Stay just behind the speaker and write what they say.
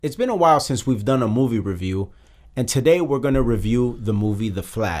It's been a while since we've done a movie review, and today we're going to review the movie The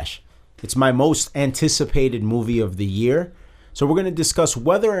Flash. It's my most anticipated movie of the year, so we're going to discuss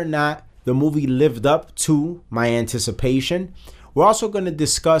whether or not the movie lived up to my anticipation. We're also going to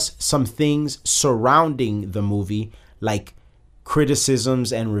discuss some things surrounding the movie, like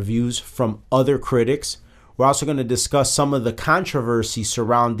criticisms and reviews from other critics. We're also going to discuss some of the controversy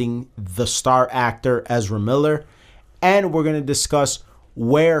surrounding the star actor Ezra Miller, and we're going to discuss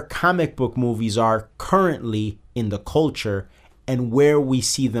where comic book movies are currently in the culture and where we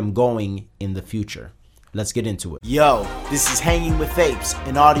see them going in the future. Let's get into it. Yo, this is Hanging with Apes,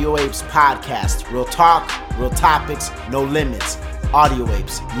 an Audio Apes podcast. Real talk, real topics, no limits. Audio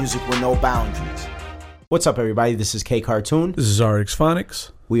Apes, music with no boundaries. What's up, everybody? This is K Cartoon. This is RX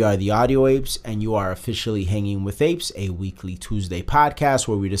Phonics. We are the Audio Apes, and you are officially Hanging with Apes, a weekly Tuesday podcast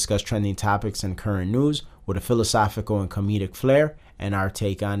where we discuss trending topics and current news with a philosophical and comedic flair and our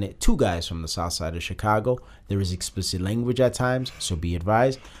take on it. Two guys from the south side of Chicago. There is explicit language at times, so be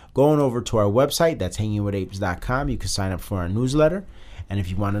advised. Going over to our website, that's hangingwithapes.com. You can sign up for our newsletter. And if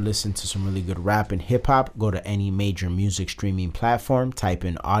you want to listen to some really good rap and hip-hop, go to any major music streaming platform, type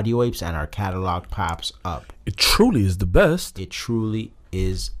in Audio Apes, and our catalog pops up. It truly is the best. It truly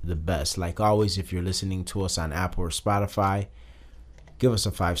is the best. Like always, if you're listening to us on Apple or Spotify, give us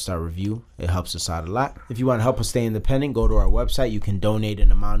a 5-star review. It helps us out a lot. If you want to help us stay independent, go to our website. You can donate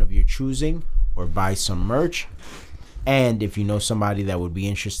an amount of your choosing or buy some merch. And if you know somebody that would be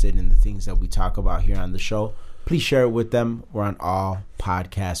interested in the things that we talk about here on the show, please share it with them. We're on all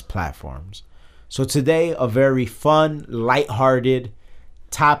podcast platforms. So today, a very fun, lighthearted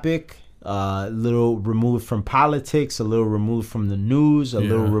topic, a little removed from politics, a little removed from the news, a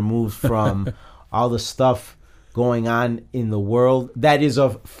little removed from all the stuff going on in the world that is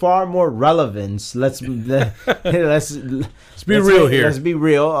of far more relevance. Let's be real here. Let's be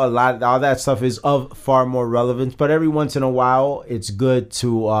real. All that stuff is of far more relevance, but every once in a while, it's good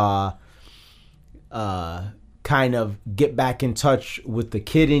to kind of get back in touch with the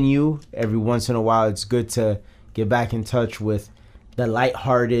kid in you. Every once in a while, it's good to get back in touch with the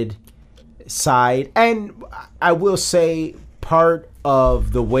lighthearted side. And I will say, part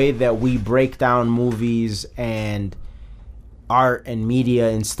of the way that we break down movies and art and media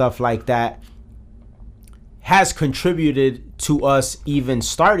and stuff like that has contributed to us even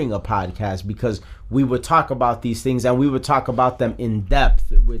starting a podcast, because we would talk about these things and we would talk about them in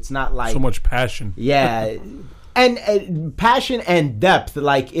depth. It's not like so much passion. Yeah. And passion and depth.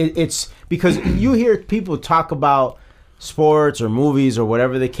 Like it's because you hear people talk about sports or movies or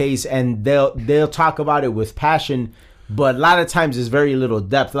whatever the case, and they'll talk about it with passion, but a lot of times there's very little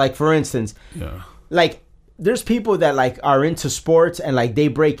depth. Like, for instance, like there's people that like are into sports and like they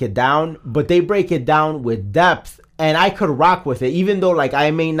break it down, but they break it down with depth, and I could rock with it, even though like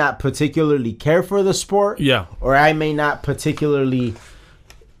I may not particularly care for the sport, or I may not particularly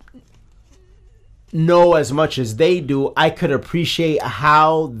know as much as they do. I could appreciate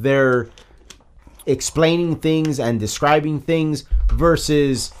how they're explaining things and describing things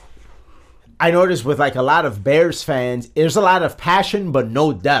versus, I noticed with like a lot of Bears fans, there's a lot of passion but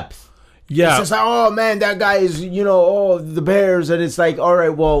no depth. Yeah. It's just like, oh man, that guy is, the Bears. And it's like, all right,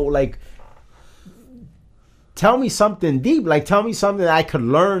 well, like, tell me something deep. Like, tell me something that I could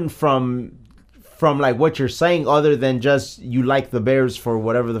learn from like what you're saying, other than just you like the Bears for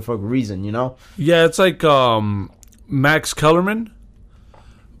whatever the fuck reason, Yeah, it's like Max Kellerman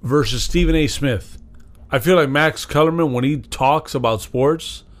versus Stephen A. Smith. I feel like Max Kellerman, when he talks about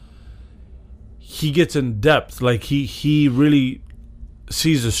sports, he gets in depth. Like he really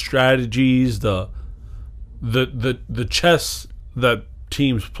sees the strategies, the chess that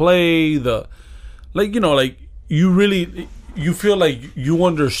teams play, you feel like you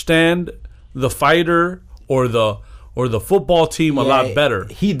understand the fighter or the football team a lot better.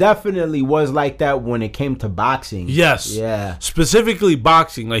 He definitely was like that when it came to boxing. Yes. Yeah. Specifically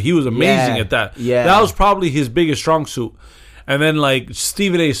boxing. Like, he was amazing at that. Yeah. That was probably his biggest strong suit. And then, like,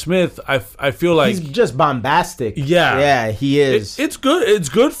 Stephen A. Smith, I feel like he's just bombastic. Yeah. Yeah, he is. It's good. It's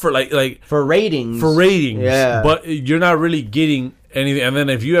good for like for ratings. Yeah. But you're not really getting anything. And then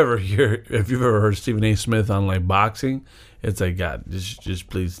if you've ever heard Stephen A. Smith on like boxing, it's like, God, just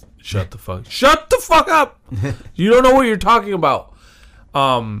please shut the fuck up. You don't know what you're talking about.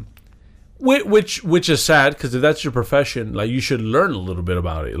 Which is sad, because if that's your profession, like, you should learn a little bit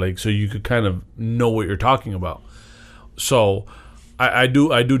about it, like, so you could kind of know what you're talking about. So I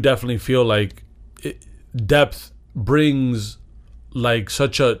do definitely feel like depth brings like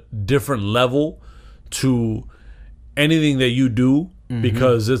such a different level to anything that you do,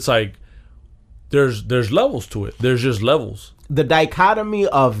 because it's like there's levels to it. There's just levels. the dichotomy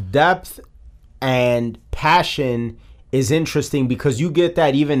of depth and passion is interesting because you get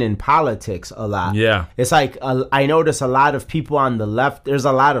that even in politics a lot. Yeah. It's like I notice a lot of people on the left, there's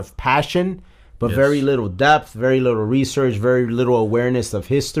a lot of passion, but very little depth, very little research, very little awareness of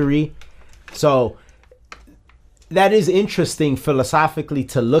history. So that is interesting philosophically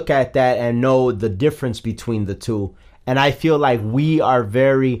to look at that and know the difference between the two. And I feel like we are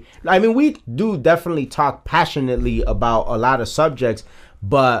we do definitely talk passionately about a lot of subjects,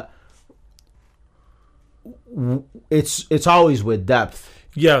 but it's always with depth.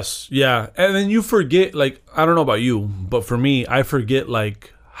 Yes, yeah. And then you forget, like, I don't know about you, but for me, I forget,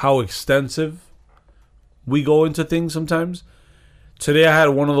 like, how extensive we go into things sometimes. Today I had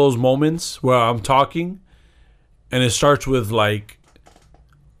one of those moments where I'm talking and it starts with, like,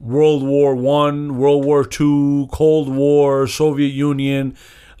 World War I, World War II, Cold War, Soviet Union,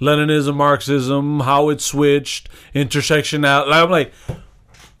 Leninism, Marxism, how it switched, intersectionality. I'm like,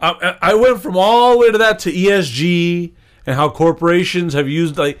 I went from all the way to that to ESG and how corporations have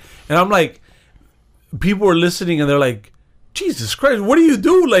used, like, and I'm like, people are listening and they're like, Jesus Christ, what do you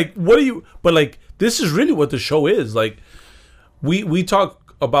do? Like, what do you, but like, this is really what the show is. Like, we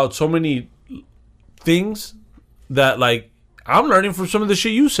talk about so many things that, like, I'm learning from some of the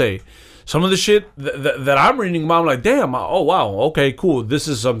shit you say. Some of the shit that I'm reading about, I'm like, damn, oh, wow, okay, cool. This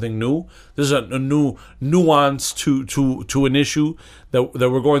is something new. This is a new nuance to an issue that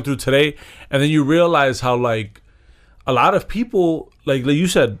we're going through today. And then you realize how, like, a lot of people, like you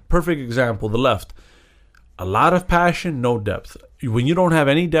said, perfect example, the left. A lot of passion, no depth. When you don't have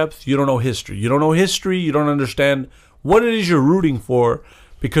any depth, you don't know history. You don't know history, you don't understand what it is you're rooting for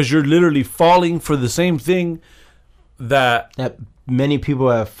because you're literally falling for the same thing that many people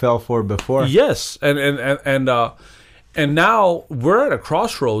have fell for before. Yes, and now we're at a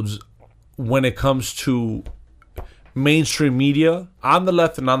crossroads when it comes to mainstream media on the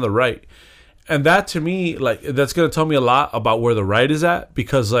left and on the right, and that to me, like, that's gonna tell me a lot about where the right is at,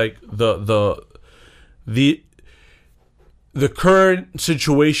 because like the current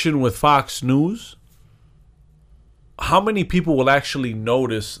situation with Fox News, how many people will actually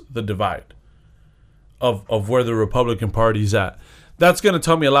notice the divide of where the Republican Party's at? That's going to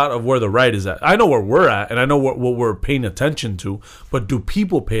tell me a lot of where the right is at. I know where we're at, and I know what we're paying attention to, but do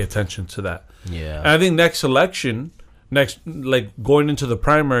people pay attention to that? Yeah. And I think next election, like going into the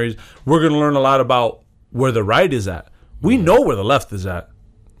primaries, we're going to learn a lot about where the right is at. We know where the left is at.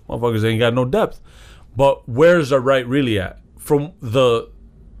 Motherfuckers ain't got no depth. But where's the right really at? From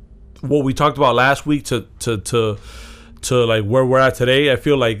what we talked about last week to like where we're at today, I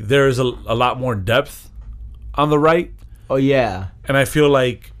feel like there is a lot more depth on the right. Oh, yeah. And I feel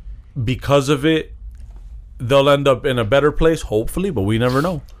like because of it, they'll end up in a better place, hopefully, but we never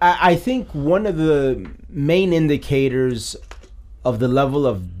know. I think one of the main indicators of the level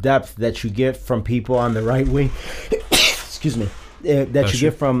of depth that you get from people on the right wing, excuse me, that you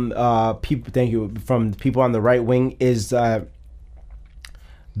get from people, thank you, from people on the right wing is the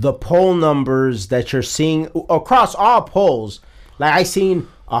poll numbers that you're seeing across all polls. Like, I seen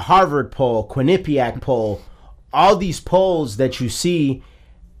a Harvard poll, Quinnipiac poll, all these polls that you see,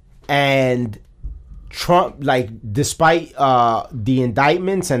 and Trump, like, despite the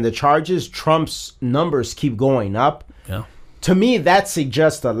indictments and the charges, Trump's numbers keep going up. Yeah. To me, that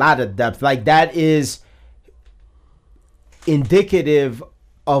suggests a lot of depth. Like, that is indicative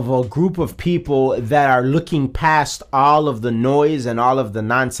of a group of people that are looking past all of the noise and all of the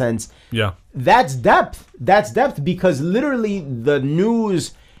nonsense. Yeah. That's depth. That's depth, because literally the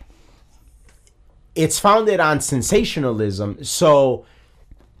news, it's founded on sensationalism. So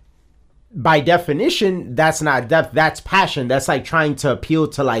by definition, that's not depth. That's passion. That's like trying to appeal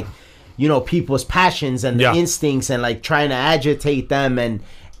to, like, you know, people's passions and the instincts, and like trying to agitate them and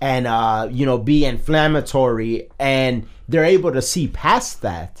you know, be inflammatory, and they're able to see past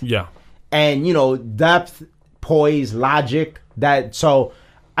that. Yeah. And, you know, depth, poise, logic, that, so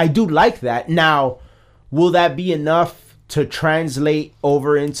I do like that. Now, will that be enough to translate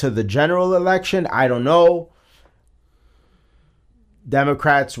over into the general election? I don't know.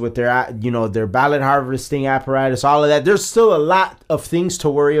 Democrats with their, you know, their ballot harvesting apparatus, all of that. There's still a lot of things to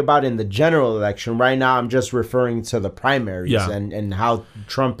worry about in the general election. Right now, I'm just referring to the primaries and how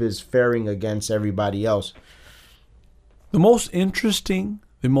Trump is faring against everybody else. The most interesting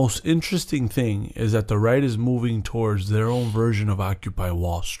thing is that the right is moving towards their own version of Occupy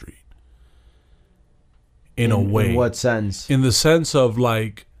Wall Street. In a way. In what sense? In the sense of,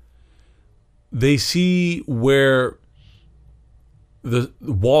 like, they see where the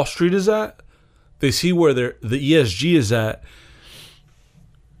Wall Street is at, they see where the ESG is at,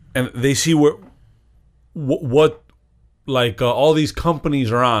 and they see where what like all these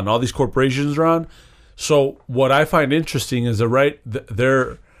companies are on, all these corporations are on. So what I find interesting is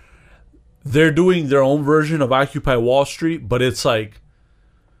they're doing their own version of Occupy Wall Street, but it's like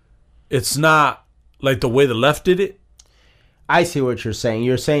it's not like the way the left did it. I see what you're saying.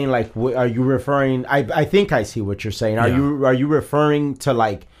 You're saying like, are you referring? I think I see what you're saying. Are you referring to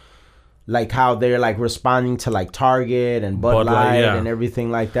like how they're like responding to like Target and Bud Light and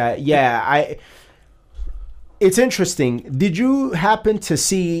everything like that? Yeah, it's interesting. Did you happen to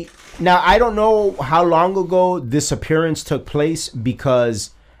see? Now I don't know how long ago this appearance took place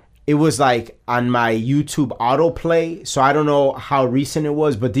because it was like on my YouTube autoplay, so I don't know how recent it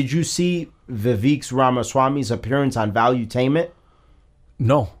was. But did you see Vivek Ramaswamy's appearance on Valuetainment?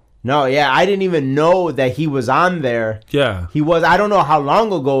 No, yeah, I didn't even know that he was on there. Yeah, he was. I don't know how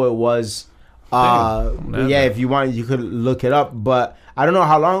long ago it was. Yeah, if you want, you could look it up. But I don't know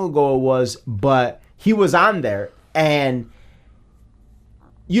how long ago it was. But he was on there, and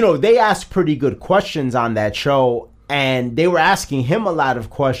they asked pretty good questions on that show. And they were asking him a lot of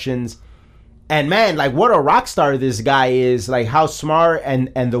questions. And man, like what a rock star this guy is, like how smart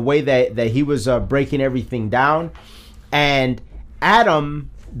and the way that he was breaking everything down. And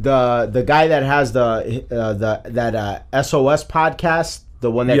Adam, the guy that has that SOS podcast,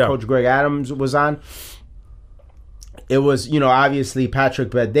 the one that Coach Greg Adams was on, it was, obviously Patrick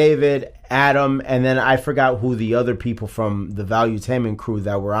Bet-David, Adam, and then I forgot who the other people from the Valuetainment crew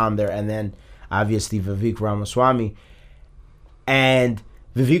that were on there, and then obviously Vivek Ramaswamy. And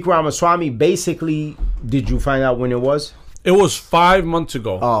Vivek Ramaswamy basically, did you find out when it was? It was 5 months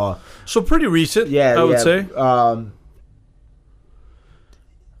ago. Oh. So pretty recent, I would say.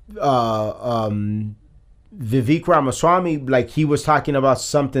 Vivek Ramaswamy, like he was talking about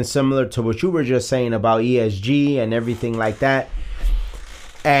something similar to what you were just saying about ESG and everything like that.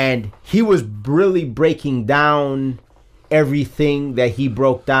 And he was really breaking down everything that he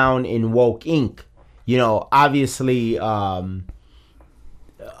broke down in Woke Inc. Obviously a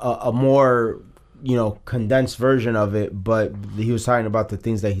more, condensed version of it, but he was talking about the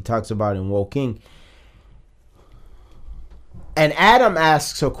things that he talks about in Woke Inc. And Adam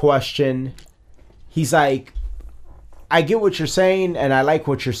asks a question. He's like, I get what you're saying and I like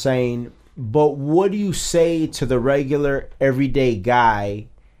what you're saying, but what do you say to the regular everyday guy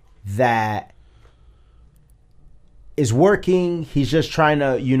that is working? He's just trying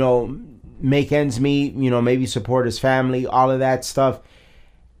to, make ends meet, maybe support his family, all of that stuff.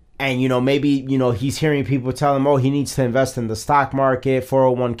 And, maybe, he's hearing people tell him, oh, he needs to invest in the stock market,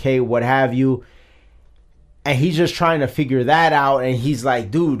 401k, what have you. And he's just trying to figure that out. And he's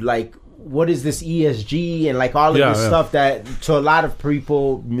like, dude, like, what is this ESG and like all of this stuff that to a lot of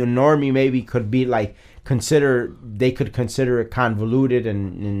people, normie maybe could be like they could consider it convoluted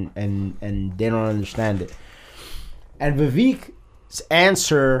and they don't understand it. And Vivek's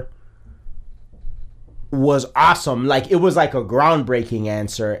answer was awesome. Like it was like a groundbreaking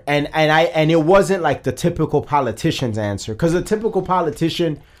answer. And it wasn't like the typical politician's answer, because the typical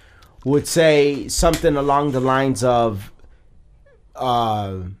politician would say something along the lines of,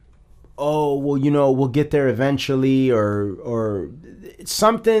 oh, well, we'll get there eventually, or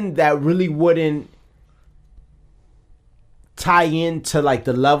something that really wouldn't tie into like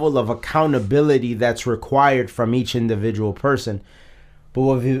the level of accountability that's required from each individual person. But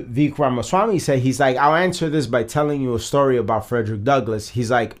what Vivek Ramaswamy said, he's like, I'll answer this by telling you a story about Frederick Douglass.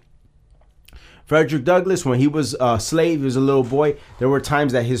 He's like, Frederick Douglass, when he was a slave, he was a little boy, there were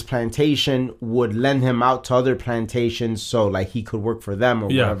times that his plantation would lend him out to other plantations so like he could work for them or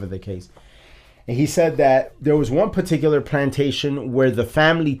whatever the case. And he said that there was one particular plantation where the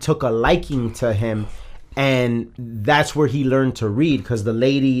family took a liking to him, and that's where he learned to read, because the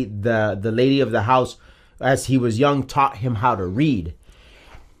lady of the house, as he was young, taught him how to read.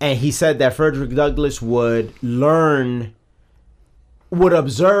 And he said that Frederick Douglass would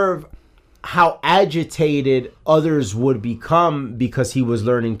observe how agitated others would become because he was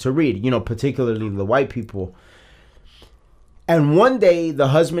learning to read, particularly the white people. And one day the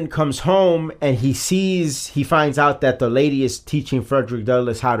husband comes home and he finds out that the lady is teaching Frederick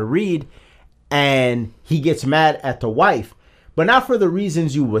Douglass how to read, and he gets mad at the wife. But not for the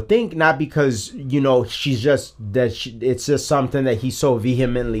reasons you would think, not because, it's just something that he's so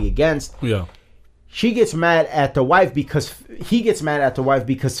vehemently against. Yeah. He gets mad at the wife because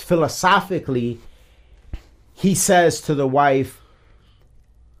philosophically he says to the wife,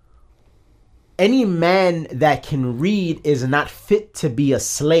 any man that can read is not fit to be a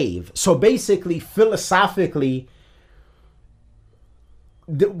slave. So basically, philosophically,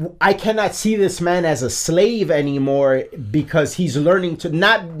 I cannot see this man as a slave anymore because he's learning to,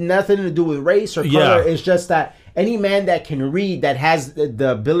 nothing to do with race or color. It's just that any man that can read, that has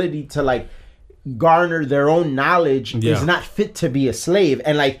the ability to like garner their own knowledge, is not fit to be a slave.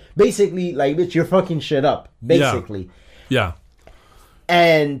 And like basically, like, bitch, you're fucking shit up, basically. Yeah.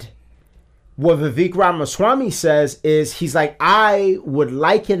 And what Vivek Ramaswamy says is, he's like, I would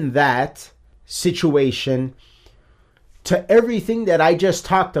liken that situation to everything that I just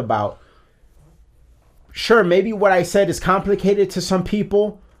talked about. Sure, maybe what I said is complicated to some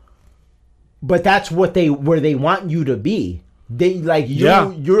people, but that's where they want you to be. They like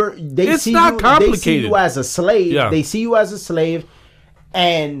you. They see you as a slave. Yeah. They see you as a slave,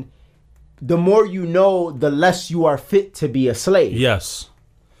 and the more you know, the less you are fit to be a slave. Yes,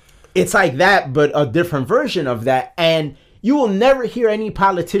 it's like that, but a different version of that. And you will never hear any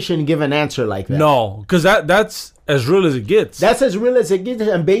politician give an answer like that. No, because that's as real as it gets. That's as real as it gets,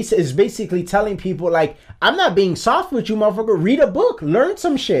 and is basically telling people, like, I'm not being soft with you, motherfucker. Read a book, learn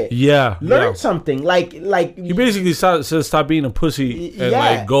some shit. Yeah, learn something. Like he basically says, stop being a pussy and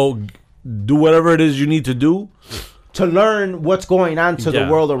like go do whatever it is you need to do to learn what's going on to the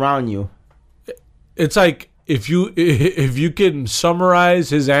world around you. It's like if you can summarize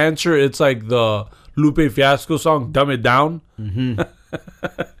his answer, it's like the Lupe Fiasco song, "Dumb It Down." Mm-hmm.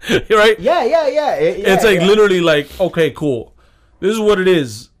 Right? Yeah. It's like literally like, okay, cool. This is what it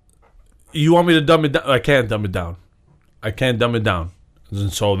is. You want me to dumb it down? I can't dumb it down.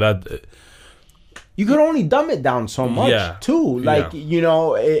 And so that you could only dumb it down so much too. Like, you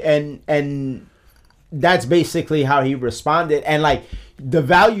know, and that's basically how he responded. And like the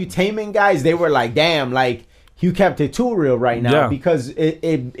value taming guys, they were like, damn, like you kept it too real right now, because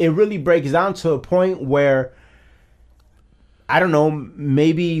it really breaks down to a point where, I don't know,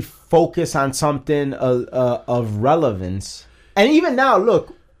 maybe focus on something of relevance. And even now,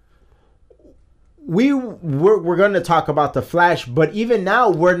 look, we're going to talk about the Flash, but even now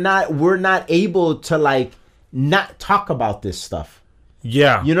we're not able to like not talk about this stuff.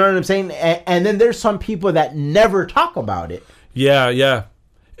 Yeah, you know what I'm saying? And then there's some people that never talk about it. Yeah.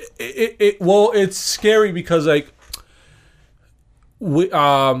 Well, it's scary because like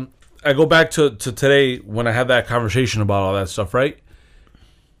I go back to today when I had that conversation about all that stuff, right?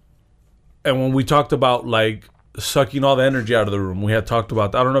 And when we talked about like sucking all the energy out of the room, we had talked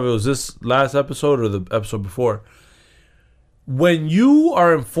about, I don't know if it was this last episode or the episode before. When you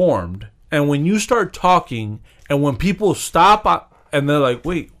are informed and when you start talking and when people stop and they're like,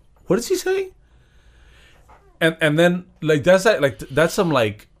 wait, what is he saying? And then like that's some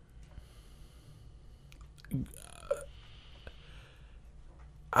like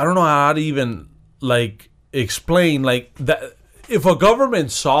I don't know how to even like explain like that. If a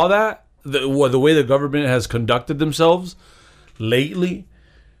government saw that, the way the government has conducted themselves lately,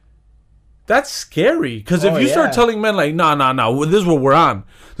 that's scary. Because if you start telling men like, no, this is what we're on,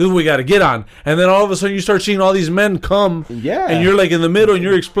 this is what we got to get on, and then all of a sudden you start seeing all these men come, and you're like in the middle and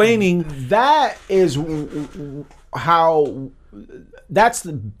you're explaining. That is how. That's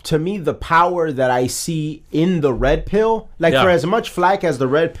to me the power that I see in the red pill. Like for as much flack as the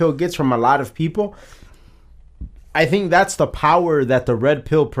red pill gets from a lot of people, I think that's the power that the red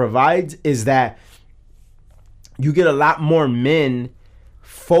pill provides, is that you get a lot more men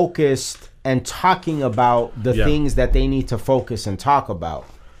focused and talking about the things that they need to focus and talk about.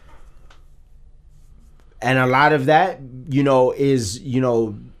 And a lot of that, you know, is, you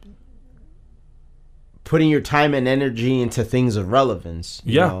know, putting your time and energy into things of relevance.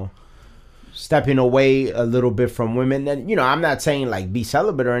 You know? Stepping away a little bit from women. And, you know, I'm not saying like be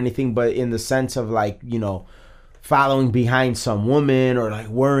celibate or anything, but in the sense of like, you know, following behind some woman or like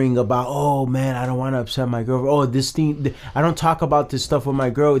worrying about, oh man, I don't want to upset my girl. Oh, this thing, I don't talk about this stuff with my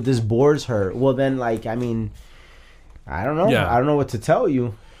girl. This bores her. Well, then, like, I mean, I don't know. I don't know what to tell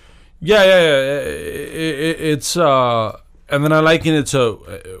you. Yeah. It's and then I liken it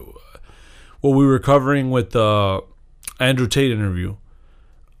to what we were covering with the Andrew Tate interview.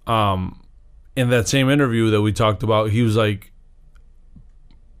 In that same interview that we talked about, he was like,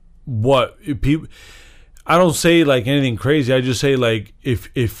 "What people." I don't say like anything crazy. I just say like if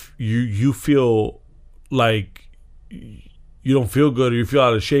you feel like you don't feel good or you feel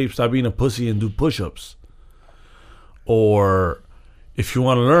out of shape, stop being a pussy and do push-ups. Or if you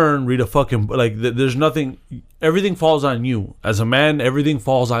want to learn, read a fucking like. There's nothing. Everything falls on you as a man. Everything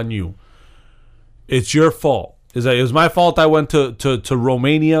falls on you. It's your fault. It was my fault. I went to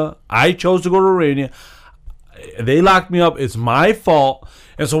Romania. I chose to go to Romania. They locked me up. It's my fault.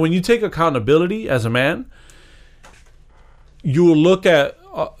 And so when you take accountability as a man, you will look at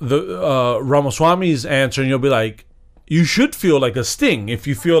the Ramaswamy's answer and you'll be like, you should feel like a sting if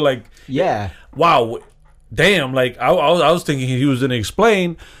you feel like, wow, damn, like I was thinking he was going to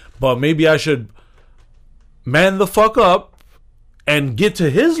explain, but maybe I should man the fuck up and get to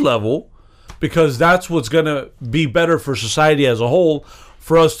his level, because that's what's going to be better for society as a whole,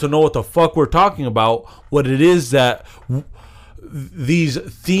 for us to know what the fuck we're talking about, what it is that these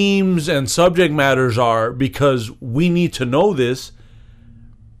themes and subject matters are, because we need to know this,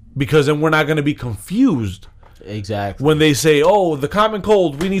 because then we're not going to be confused. Exactly. When they say, oh, the common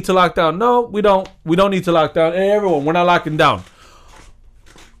cold, we need to lock down. No, we don't. We don't need to lock down. Hey, everyone, we're not locking down.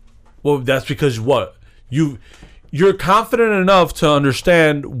 Well, that's because what? You're confident enough to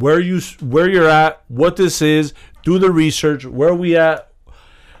understand where you're at, what this is, do the research, where we at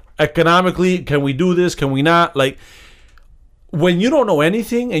economically, can we do this, can we not? Like, when you don't know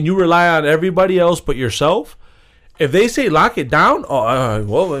anything and you rely on everybody else but yourself, if they say lock it down,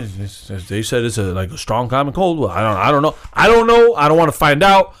 they said it's a strong common cold. Well, I don't know. I don't want to find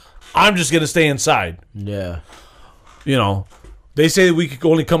out. I'm just gonna stay inside. Yeah. They say we could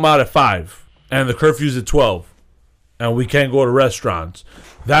only come out at 5 and the curfew's at 12. And we can't go to restaurants.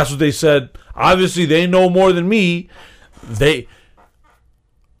 That's what they said. Obviously, they know more than me.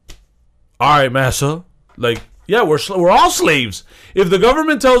 All right, massa. Like, yeah, we're all slaves. If the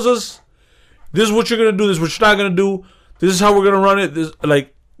government tells us this is what you're gonna do, this is what you're not gonna do, this is how we're gonna run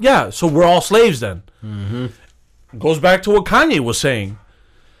it. So we're all slaves then. Mm-hmm. Goes back to what Kanye was saying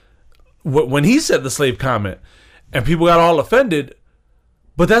when he said the slave comment, and people got all offended.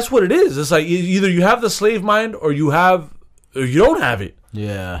 But that's what it is. It's like either you have the slave mind or you don't have it.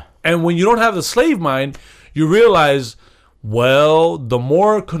 Yeah. And when you don't have the slave mind, you realize, well, the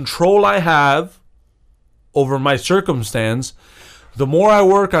more control I have over my circumstance, the more I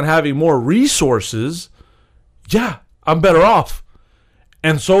work on having more resources, yeah, I'm better off.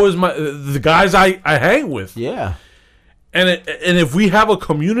 And so is the guys I hang with. Yeah. And if we have a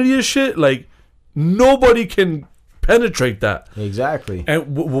community of shit, like, nobody can penetrate that. Exactly.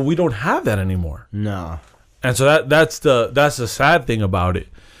 And we don't have that anymore. No. And so that's the sad thing about it.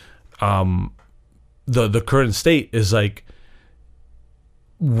 The current state is like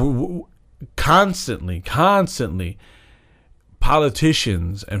constantly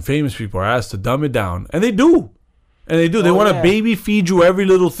politicians and famous people are asked to dumb it down, and they do. They want to baby feed you every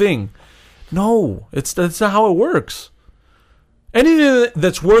little thing. No, that's not how it works. Anything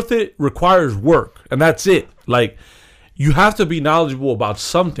that's worth it requires work, and that's it. Like, you have to be knowledgeable about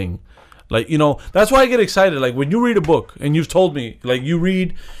something. Like, that's why I get excited. Like, when you read a book, and you've told me, like,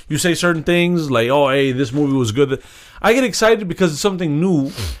 you say certain things, like, oh, hey, this movie was good. I get excited because it's something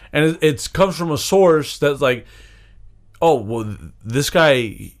new, and it comes from a source that's like, oh, well, this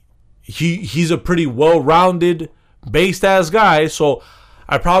guy, he's a pretty well-rounded, based-ass guy, so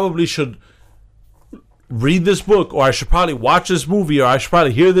I probably should read this book, or I should probably watch this movie, or I should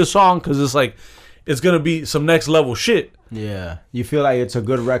probably hear this song, because it's like, it's going to be some next level shit. Yeah. You feel like it's a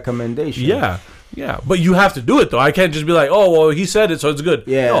good recommendation. Yeah. But you have to do it, though. I can't just be like, oh, well, he said it, so it's good.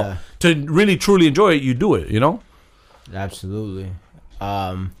 Yeah. No. To really, truly enjoy it, you do it, Absolutely.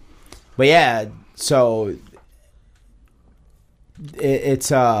 But yeah, so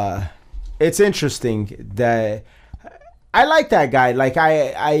it's interesting that I like that guy. Like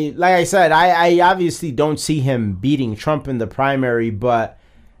I said, I obviously don't see him beating Trump in the primary, but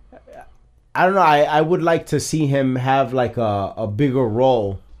I don't know. I would like to see him have like a bigger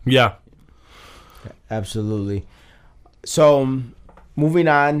role. Yeah. Absolutely. So like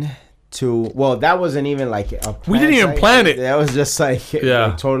that wasn't even like a we didn't even plan it. That was just like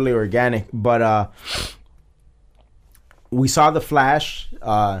totally organic. But we saw The Flash.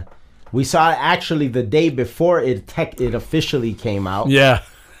 We saw it actually the day before it officially came out. Yeah.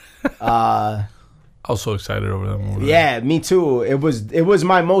 I was so excited over that movie. Yeah, me too. It was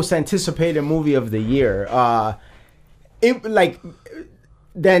my most anticipated movie of the year. It like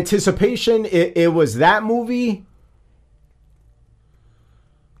the anticipation. It was that movie.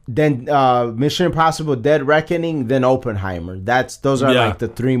 Then Mission Impossible: Dead Reckoning. Then Oppenheimer. Those are like the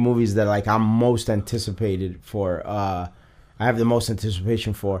 3 movies that like I'm most anticipated for. I have the most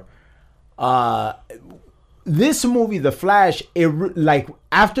anticipation for. This movie, The Flash, like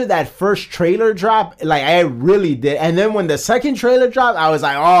after that first trailer drop, like I really did, and then when the second trailer dropped, I was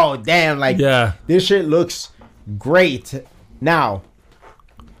like, oh damn, like this shit looks great. Now,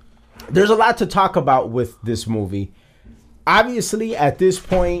 there's a lot to talk about with this movie. Obviously, at this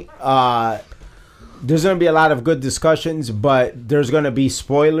point, there's gonna be a lot of good discussions, but there's gonna be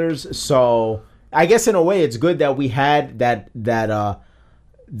spoilers. So I guess in a way, it's good that we had that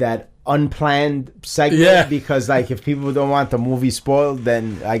unplanned segment because like if people don't want the movie spoiled,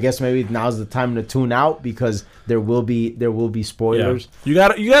 then I guess maybe now's the time to tune out because there will be spoilers.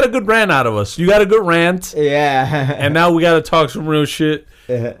 Yeah. You got a good rant out of us. You got a good rant. Yeah. And now we got to talk some real shit.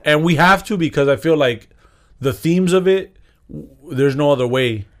 And we have to because I feel like the themes of it, there's no other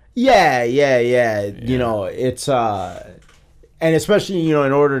way. Yeah. You know, it's and especially, you know,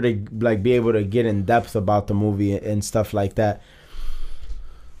 in order to like be able to get in depth about the movie and stuff like that.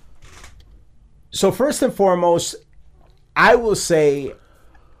 So first and foremost, I will say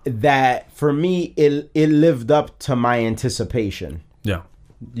that for me, it lived up to my anticipation. Yeah.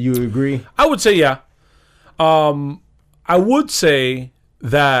 You agree? I would say yeah. I would say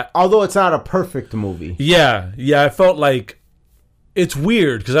that, although it's not a perfect movie. Yeah. I felt like it's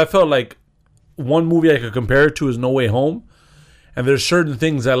weird because I felt like one movie I could compare it to is No Way Home, and there's certain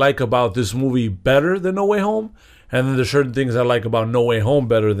things I like about this movie better than No Way Home, and then there's certain things I like about No Way Home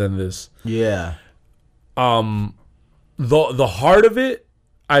better than this. Yeah. The heart of it,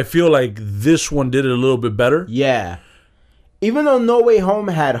 I feel like this one did it a little bit better. Yeah. Even though No Way Home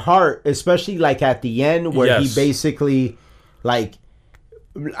had heart, especially like at the end where he basically like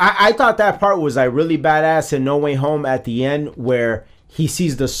I thought that part was like really badass in No Way Home at the end where he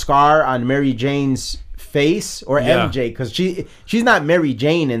sees the scar on Mary Jane's face, or MJ, because she's not Mary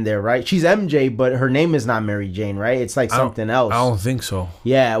Jane in there, right? She's MJ, but her name is not Mary Jane, right? It's like something else. I don't think so.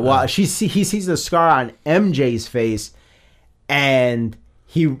 Yeah, well, he sees the scar on MJ's face, and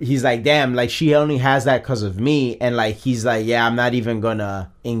he's like, damn, like she only has that because of me, and like he's like, yeah, I'm not even gonna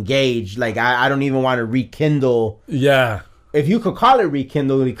engage. Like I don't even want to rekindle. Yeah, if you could call it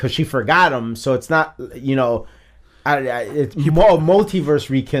rekindle, because she forgot him, so it's not, you know. It's multiverse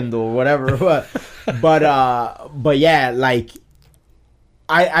rekindle or whatever, but yeah, like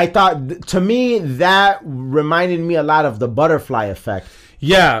I thought, to me that reminded me a lot of the butterfly effect.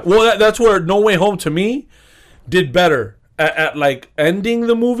 Yeah, well that's where No Way Home to me did better at like ending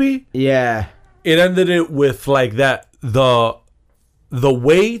the movie. Yeah, it ended it with like that the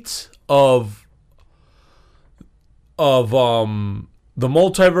weight of the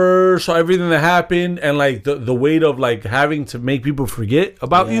multiverse, everything that happened, and like the weight of like having to make people forget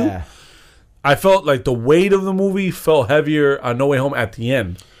about you. I felt like the weight of the movie felt heavier on No Way Home at the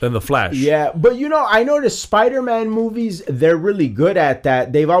end than The Flash. Yeah, but you know, I noticed Spider-Man movies, they're really good at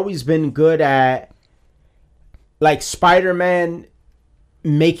that. They've always been good at like Spider-Man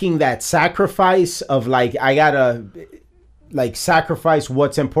making that sacrifice of like, I gotta like sacrifice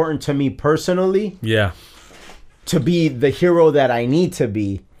what's important to me personally. Yeah. To be the hero that I need to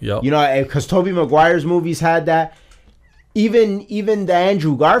be. Yep. You know, because Tobey Maguire's movies had that. Even the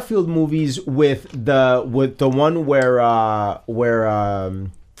Andrew Garfield movies with the one where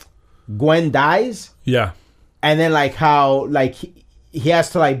Gwen dies. Yeah. And then like how like he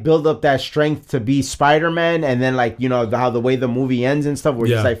has to like build up that strength to be Spider-Man, and then like, you know, how the way the movie ends and stuff where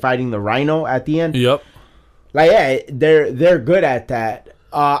he's like fighting the Rhino at the end. Yep. Like yeah, they're good at that.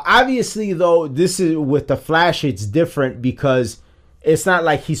 Obviously, though, this is with the Flash, it's different because it's not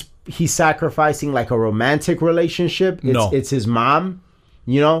like he's sacrificing like a romantic relationship. It's his mom,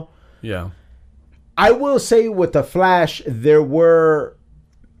 you know? Yeah. I will say with the Flash, there were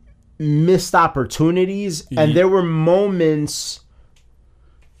missed opportunities, and there were moments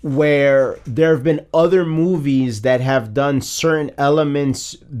where there have been other movies that have done certain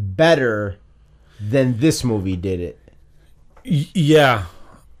elements better than this movie did it. Yeah.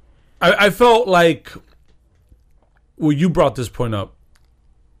 I felt like, well, you brought this point up,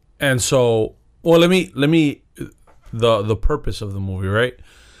 and so, well, let me the purpose of the movie, right?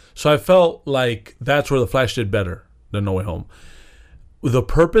 So I felt like that's where The Flash did better than No Way Home. The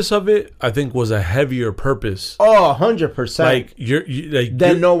purpose of it, I think, was a heavier purpose. Oh, 100%. Like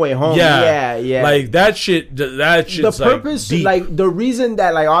than No Way Home. Yeah. Like that shit. The purpose, like the reason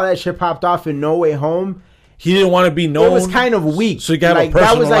that like all that shit popped off in No Way Home. He didn't want to be known. It was kind of weak. So he got like, a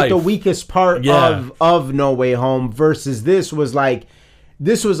personal that was like life. the weakest part of No Way Home versus this was like,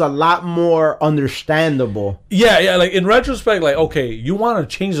 this was a lot more understandable. Yeah. Like in retrospect, like, okay, you want to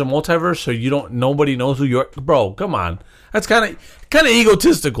change the multiverse so nobody knows who you're, bro. Come on, that's kind of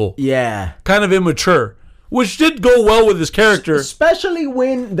egotistical. Yeah, kind of immature, which did go well with his character, especially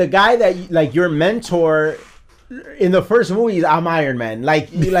when the guy that like your mentor. In the first movie, I'm Iron Man.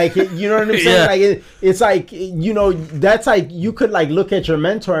 Like you know what I'm saying? Yeah. Like it's like, you know, that's like you could like look at your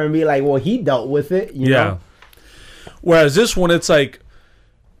mentor and be like, well, he dealt with it. You know? Whereas this one, it's like,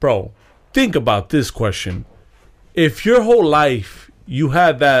 bro, think about this question: if your whole life you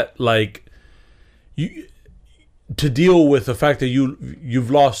had that like you to deal with the fact that you've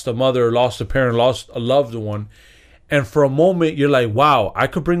lost a mother, lost a parent, lost a loved one, and for a moment you're like, wow, I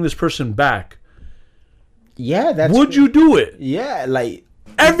could bring this person back. Yeah, would you do it? Yeah, like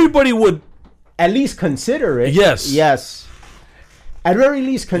everybody would at least consider it. Yes. At very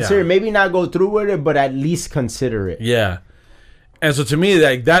least consider it. Maybe not go through with it, but at least consider it. Yeah. And so to me,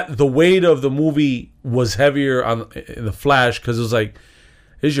 like that, the weight of the movie was heavier in the Flash because it was like,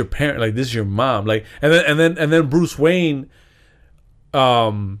 this is your parent, like this is your mom, like, and then Bruce Wayne.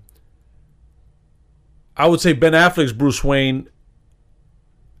 I would say Ben Affleck's Bruce Wayne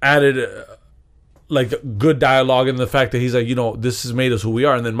added like good dialogue in the fact that he's like, this has made us who we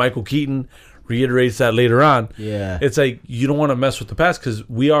are, and then Michael Keaton reiterates that later on. Yeah, it's like you don't want to mess with the past because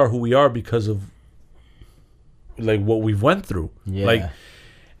we are who we are because of like what we've went through. Yeah. Like,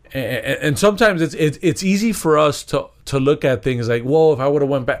 and sometimes it's easy for us to look at things like, whoa, if I would have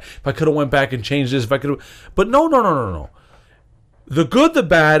went back, if I could have went back and changed this, if I could have, but no. The good, the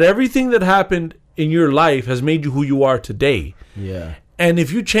bad, everything that happened in your life has made you who you are today. Yeah. And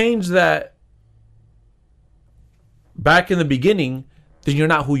if you change that back in the beginning, then you're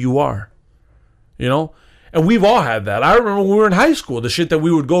not who you are. And we've all had that. I remember when we were in high school, the shit that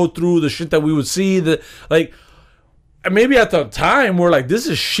we would go through, the shit that we would see, maybe at the time we're like, this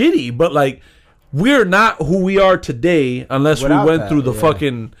is shitty, but like we're not who we are today unless we went through the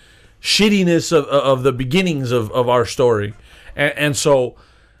fucking shittiness of the beginnings of our story. And so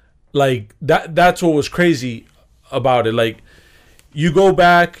like that's what was crazy about it. Like you go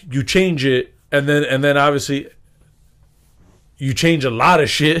back, you change it, and then obviously you change a lot of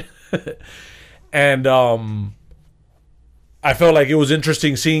shit. And I felt like it was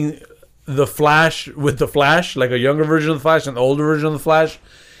interesting seeing the Flash with the Flash, like a younger version of the Flash and the older version of the Flash.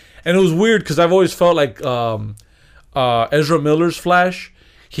 And it was weird because I've always felt like Ezra Miller's Flash,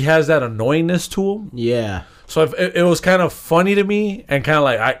 he has that annoyingness to him. Yeah. So it was kind of funny to me and kind of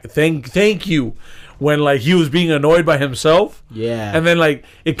like, thank you when like he was being annoyed by himself. Yeah. And then like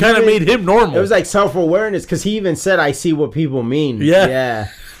it kind of made him normal. It was like self-awareness because he even said, I see what people mean. Yeah.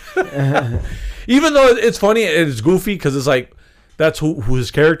 Even though it's funny and it's goofy because it's like that's who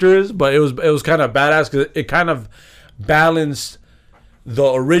his character is, but it was kind of badass because it kind of balanced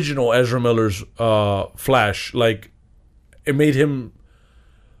the original Ezra Miller's Flash. Like it made him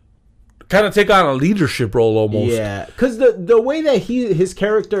kind of take on a leadership role almost. Yeah, because the way that his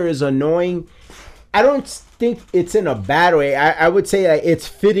character is annoying, I don't think it's in a bad way. I would say that it's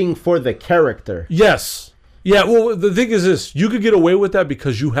fitting for the character. Yes. Yeah, well, the thing is this. You could get away with that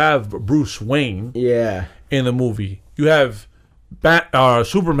because you have Bruce Wayne in the movie. You have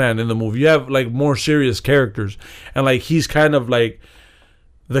Superman in the movie. You have, like, more serious characters. And, like, he's kind of, like,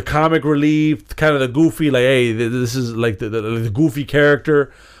 the comic relief, kind of the goofy, like, hey, this is, like, the goofy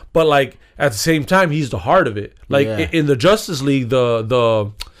character. But, like, at the same time, he's the heart of it. Like, in the Justice League,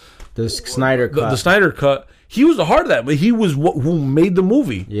 the Snyder Cut. The Snyder Cut, he was the heart of that. But he was who made the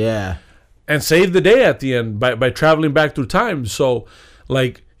movie. Yeah. And saved the day at the end by traveling back through time. So,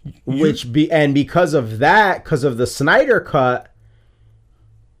 like... because of that, because of the Snyder Cut,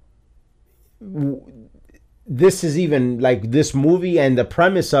 this is even, like, this movie and the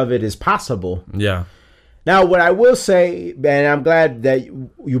premise of it is possible. Yeah. Now, what I will say, and I'm glad that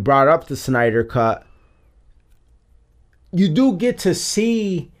you brought up the Snyder Cut, you do get to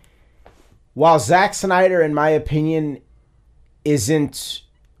see, while Zack Snyder, in my opinion, isn't...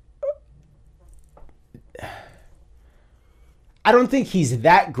 I don't think he's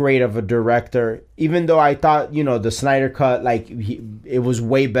that great of a director, even though I thought, the Snyder Cut, like, it was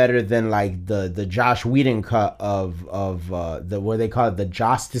way better than, like, the Josh Whedon cut of what they call it, the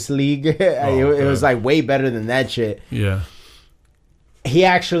Justice League. It was, like, way better than that shit. Yeah. He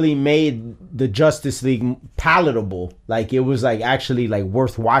actually made the Justice League palatable. Like, it was, like, actually, like,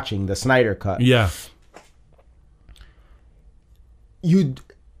 worth watching, the Snyder Cut. Yeah.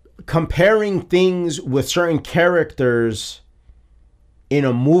 Comparing things with certain characters in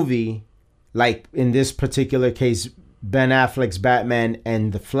a movie, like in this particular case, Ben Affleck's Batman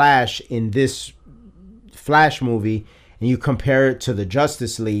and the Flash in this Flash movie, and you compare it to the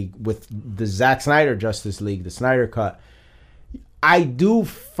Justice League with the Zack Snyder Justice League, the Snyder Cut, I do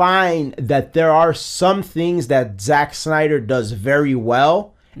find that there are some things that Zack Snyder does very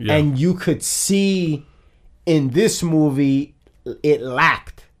well, and you could see in this movie it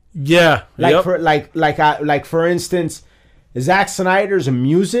lacked. Yeah. For instance, Zack Snyder's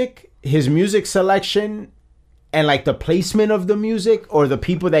music, his music selection, and like the placement of the music or the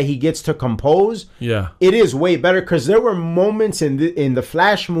people that he gets to compose, it is way better because there were moments in the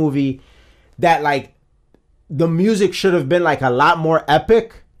Flash movie that like the music should have been like a lot more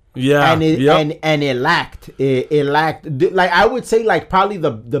epic. Yeah, and it lacked. It lacked. Like I would say, like probably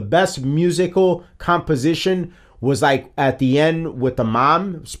the best musical composition was like at the end with the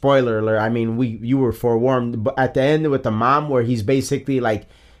mom. Spoiler alert. I mean, you were forewarned, but at the end with the mom, where he's basically like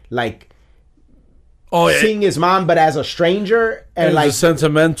seeing his mom, but as a stranger, and like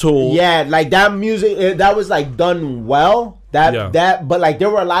sentimental. Yeah, like that music that was like done well. But like there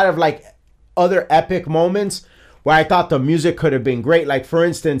were a lot of like other epic moments where I thought the music could have been great. Like for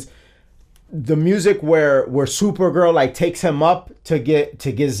instance, the music where Supergirl like takes him up to get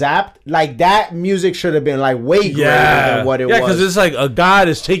zapped, like that music should have been like way greater than what it was. Yeah, because it's like a god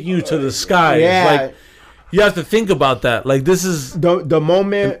is taking you to the sky. Yeah. Like, you have to think about that. Like this is the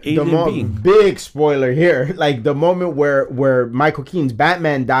moment. Big spoiler here. Like the moment where Michael Keaton's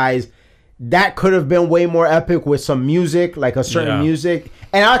Batman dies, that could have been way more epic with some music, like a certain music.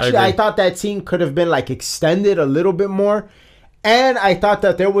 And actually, I thought that scene could have been like extended a little bit more. And I thought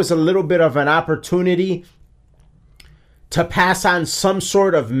that there was a little bit of an opportunity to pass on some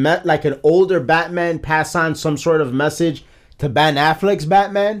sort of like an older Batman pass on some sort of message to Ben Affleck's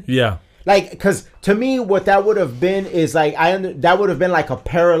Batman. Yeah. Like, because to me, what that would have been is like that would have been like a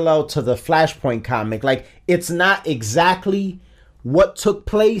parallel to the Flashpoint comic. Like, it's not exactly what took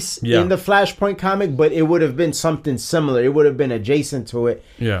place in the Flashpoint comic, but it would have been something similar. It would have been adjacent to it.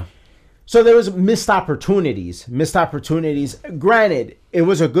 Yeah. So there was missed opportunities. Granted, it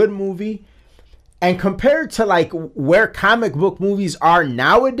was a good movie, and compared to like where comic book movies are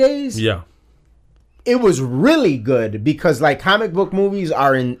nowadays, it was really good because like comic book movies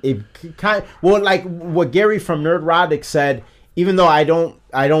are like what Gary from Nerdrotic said. Even though I don't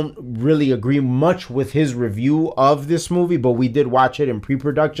really agree much with his review of this movie, but we did watch it in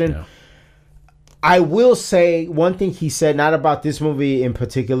pre-production. Yeah. I will say one thing he said, not about this movie in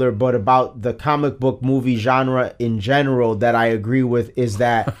particular, but about the comic book movie genre in general that I agree with, is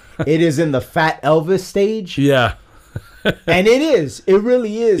that it is in the Fat Elvis stage. Yeah. And it is. It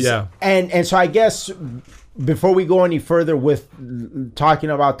really is. Yeah. And so I guess before we go any further with talking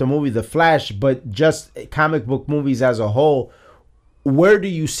about the movie The Flash, but just comic book movies as a whole, where do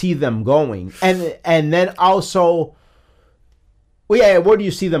you see them going? And then also... Well, yeah, where do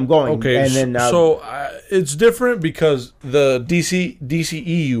you see them going? Okay, and then, it's different because the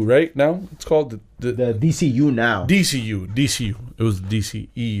DCEU, right? Now it's called the DCU now. DCU. It was the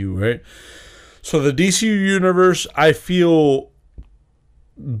DCEU, right? So the DCU universe, I feel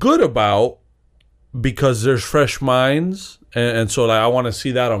good about because there's fresh minds, and so like I want to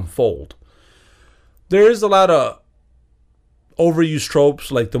see that unfold. There is a lot of overused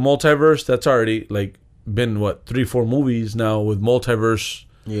tropes, like the multiverse. That's already like been 3-4 movies now with multiverse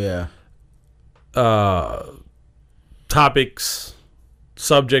topics,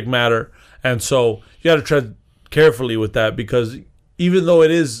 subject matter, and so you got to tread carefully with that because even though it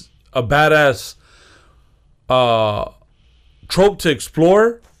is a badass trope to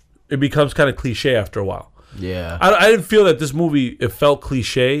explore, it becomes kind of cliche after a while. I didn't feel that this movie it felt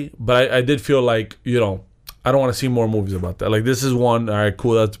cliche, but I did feel like I don't want to see more movies about that. Like this is one. All right,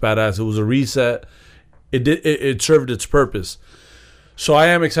 cool, that's badass. It was a reset. It served its purpose. So I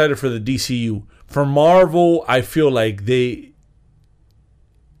am excited for the DCU. For Marvel, I feel like they're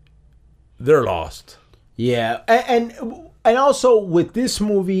lost. Yeah. And also with this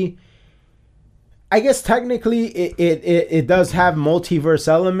movie, I guess technically it does have multiverse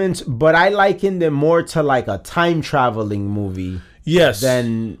elements, but I liken them more to like a time traveling movie. Yes.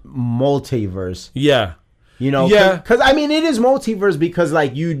 Than multiverse. Yeah. Because I mean it is multiverse because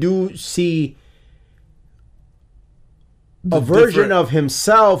like you do see a version of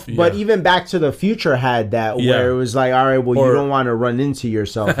himself, but even Back to the Future had that where it was like, all right, well, you don't want to run into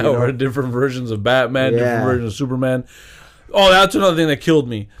yourself. Or different versions of Batman, different versions of Superman. Oh, that's another thing that killed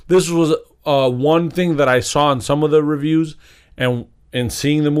me. This was one thing that I saw in some of the reviews, and in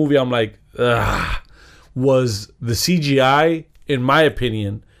seeing the movie, I'm like, was the CGI, in my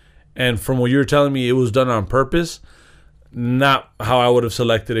opinion, and from what you're telling me, it was done on purpose, not how I would have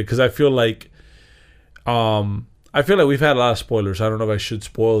selected it, because I feel like we've had a lot of spoilers. I don't know if I should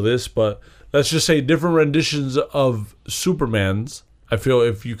spoil this, but let's just say different renditions of Supermans. I feel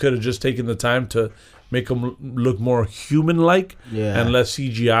if you could have just taken the time to make them look more human-like and less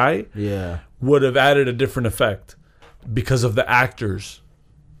CGI, would have added a different effect because of the actors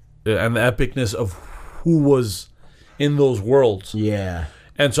and the epicness of who was in those worlds. Yeah.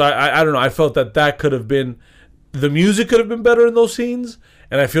 And so I don't know. I felt that could have been... The music could have been better in those scenes.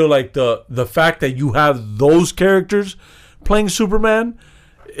 And I feel like the fact that you have those characters playing Superman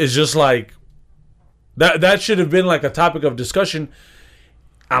is just like that should have been like a topic of discussion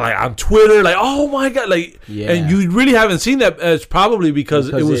on Twitter, like, oh my god, like, and you really haven't seen that. It's probably because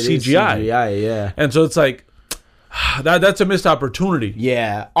it was CGI. CGI, and so it's like that's a missed opportunity.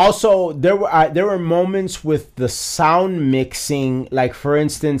 Yeah. Also, there were moments with the sound mixing, like for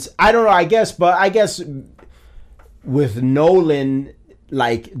instance, I don't know, I guess with Nolan,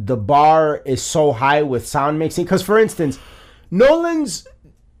 like the bar is so high with sound mixing because for instance Nolan's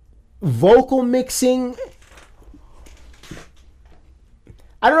vocal mixing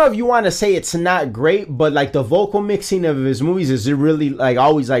I don't know if you want to say it's not great, but like the vocal mixing of his movies is really like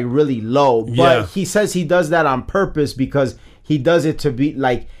always like really low. But he says he does that on purpose because he does it to be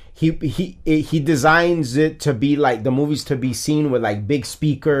like he designs it to be like the movies to be seen with like big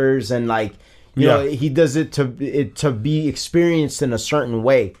speakers and like you know he does it to be experienced in a certain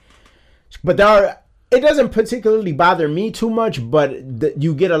way. But it doesn't particularly bother me too much, but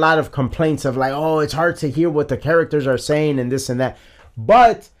you get a lot of complaints of like, oh, it's hard to hear what the characters are saying and this and that.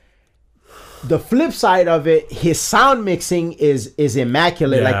 But the flip side of it, his sound mixing is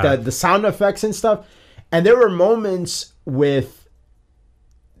immaculate. Like the sound effects and stuff. And there were moments with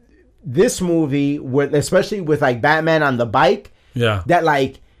this movie, especially with like Batman on the bike, that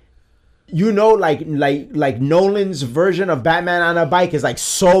like, you know, like Nolan's version of Batman on a bike is like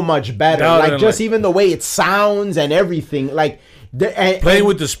so much better. Like just even the way it sounds and everything, like playing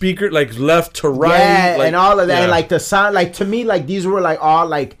with the speaker, like left to right, and all of that, and like the sound, like to me, like these were like all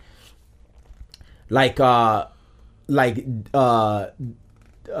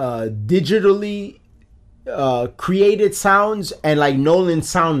digitally created sounds, and like Nolan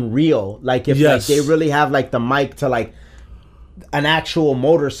sound real. Like if like they really have like the mic to like an actual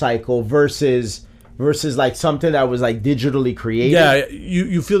motorcycle versus like something that was like digitally created. Yeah,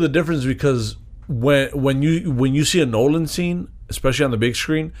 you feel the difference because when you see a Nolan scene, especially on the big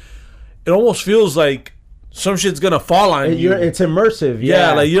screen, it almost feels like some shit's gonna fall on you. It's immersive.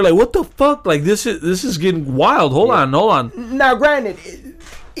 Yeah, like you're like, what the fuck? Like this is getting wild. Hold on. Now, granted,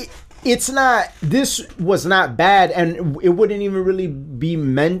 it's not. This was not bad, and it wouldn't even really be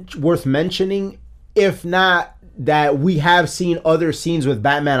worth mentioning if not that we have seen other scenes with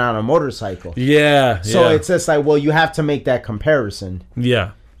Batman on a motorcycle. Yeah. So it's just like, well, you have to make that comparison.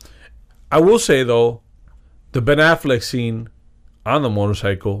 Yeah. I will say, though, the Ben Affleck scene on the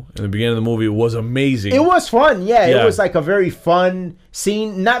motorcycle in the beginning of the movie was amazing. It was fun. Yeah. It was like a very fun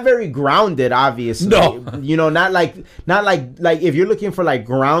scene. Not very grounded, obviously. No. You know, not like if you're looking for like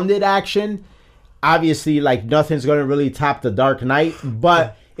grounded action, obviously like nothing's going to really top The Dark Knight.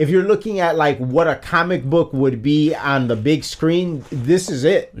 But if you're looking at like what a comic book would be on the big screen, this is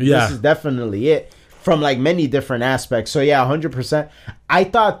it. Yeah. This is definitely it from like many different aspects. So yeah, 100%. I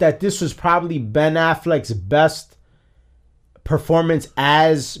thought that this was probably Ben Affleck's best performance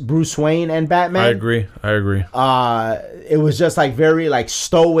as Bruce Wayne and Batman. I agree. It was just like very like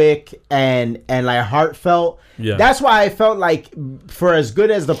stoic and like heartfelt. Yeah. That's why I felt like for as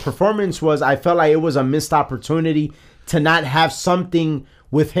good as the performance was, I felt like it was a missed opportunity to not have something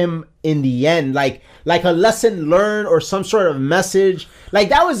with him in the end, like a lesson learned or some sort of message. Like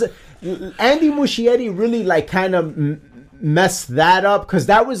that was Andy Muschietti really like kind of messed that up because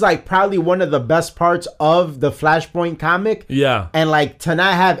that was like probably one of the best parts of the Flashpoint comic. Yeah, and like to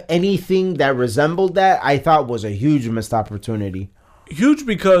not have anything that resembled that, I thought was a huge missed opportunity. Huge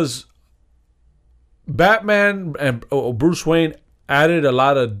because Batman and Bruce Wayne added a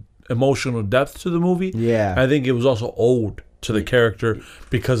lot of emotional depth to the movie. Yeah, I think it was also owed to the character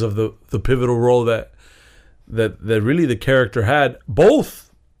because of the pivotal role that really the character had. Both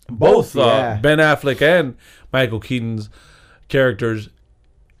Ben Affleck and Michael Keaton's characters,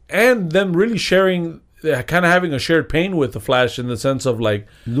 and them really sharing, kind of having a shared pain with the Flash in the sense of like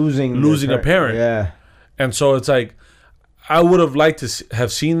losing a parent. Yeah, and so it's like I would have liked to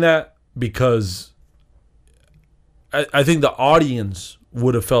have seen that because I think the audience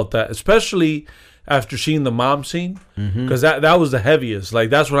would have felt that, especially after seeing the mom scene, because that was the heaviest. Like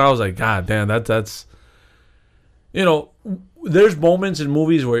that's when I was like, God damn, that's you know, there's moments in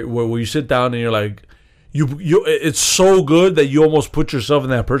movies where you sit down and you're like, you it's so good that you almost put yourself in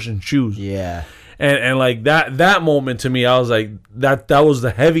that person's shoes. Yeah, and like that moment to me, I was like, that was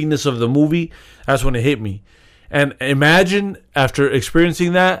the heaviness of the movie. That's when it hit me. And imagine after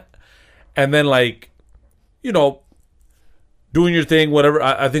experiencing that, and then like, you know, doing your thing, whatever.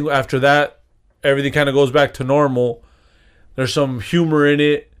 I think after that, everything kind of goes back to normal. There's some humor in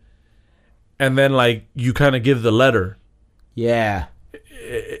it. And then, like, you kind of give the letter. Yeah.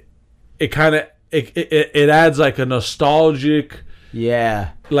 It kind of, it adds, like, a nostalgic.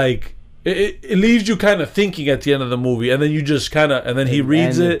 Yeah. Like, it leaves you kind of thinking at the end of the movie. And then you just kind of, and then he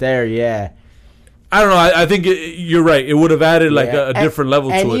reads it. There, yeah. I don't know. I think you're right. It would have added, like, a different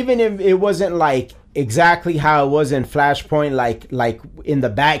level to it. And even if it wasn't, like, exactly how it was in Flashpoint, like in the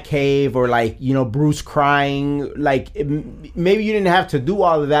Batcave, or like, you know, Bruce crying, like maybe you didn't have to do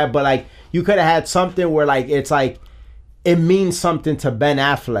all of that, but like you could have had something where like it's like it means something to Ben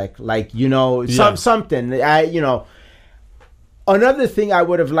Affleck, like, you know, something. You know, another thing I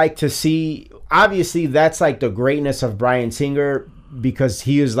would have liked to see, obviously that's like the greatness of Bryan Singer, because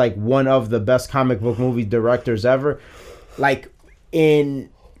he is like one of the best comic book movie directors ever. Like, in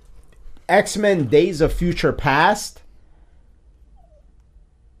X-Men Days of Future Past,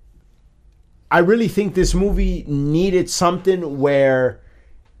 I really think this movie needed something where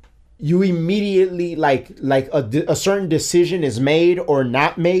you immediately like a certain decision is made or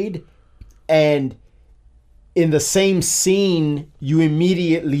not made, and in the same scene you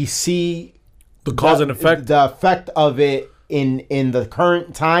immediately see the cause and effect, the effect of it in the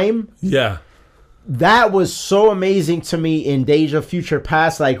current time. Yeah. That was so amazing to me in Days of Future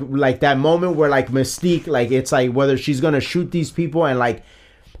Past, like that moment where like Mystique, like it's like whether she's gonna shoot these people and like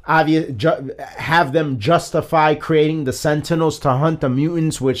have them justify creating the Sentinels to hunt the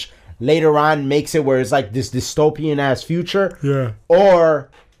mutants, which later on makes it where it's like this dystopian ass future. Yeah. Or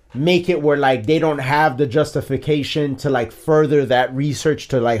make it where like they don't have the justification to like further that research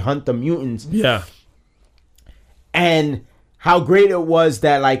to like hunt the mutants. Yeah. And how great it was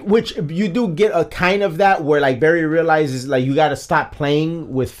that like, which you do get a kind of that where like Barry realizes like you got to stop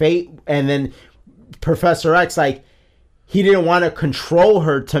playing with fate, and then Professor X, like, he didn't want to control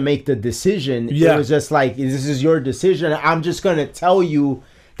her to make the decision. Yeah. It was just like, this is your decision. I'm just going to tell you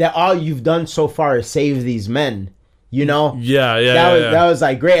that all you've done so far is save these men. You know? Yeah. That was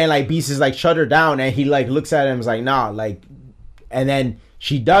like great. And like Beast is like, shut her down. And he like looks at him and is like, nah, like, and then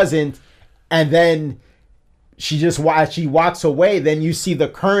she doesn't. And then she walks away. Then you see the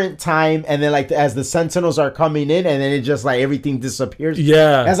current time. And then like as the Sentinels are coming in, and then it just like everything disappears.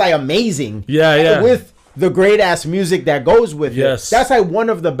 Yeah. That's like amazing. Yeah. With the great ass music that goes with it. That's like one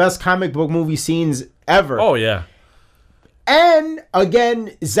of the best comic book movie scenes ever. Oh, yeah. And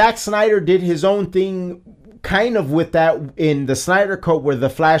again, Zack Snyder did his own thing kind of with that in the Snyder Cut, where the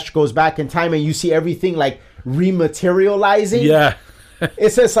Flash goes back in time and you see everything like rematerializing. Yeah.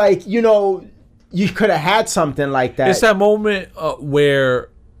 It's just like, you know, you could have had something like that. It's that moment where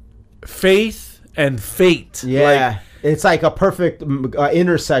faith and fate. Yeah. It's like a perfect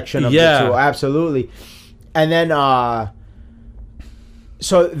intersection of the two. Absolutely. And then,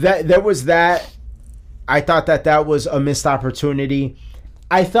 so that there was that. I thought that was a missed opportunity.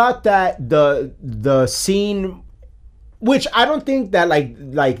 I thought that the scene, which I don't think that like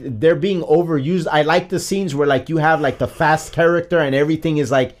they're being overused. I like the scenes where like you have like the fast character and everything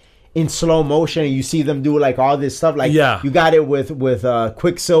is like in slow motion and you see them do like all this stuff. Like you got it with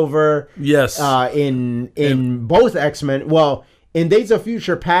Quicksilver. Yes. In both X-Men. Well, in Days of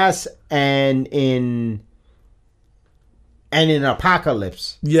Future Past and in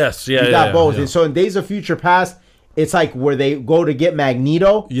Apocalypse. Yes, you got both. And so in Days of Future Past, it's like where they go to get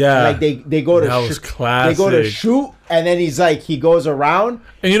Magneto. Yeah. Like they go to classic. They go to shoot, and then he's like he goes around.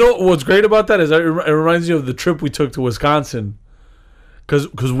 And you know what's great about that is it reminds you of the trip we took to Wisconsin.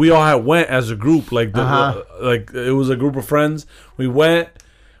 Cause we all went as a group. Like like it was a group of friends. We went.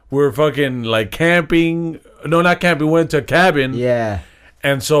 We were fucking like camping. No, not camping. We went to a cabin. Yeah.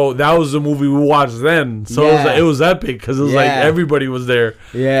 And so that was the movie we watched then. So it was epic because it was like everybody was there.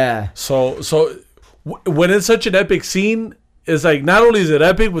 Yeah. So when it's such an epic scene, it's like not only is it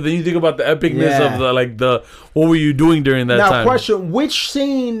epic, but then you think about the epicness of the what were you doing during that time? Now, question: which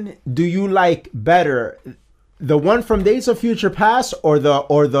scene do you like better? The one from Days of Future Past, or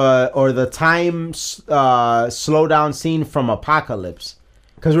the time slow down scene from Apocalypse?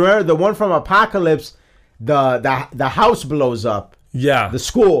 Because remember, the one from Apocalypse, the house blows up. Yeah. The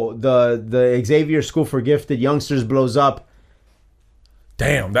school, the Xavier School for Gifted Youngsters blows up.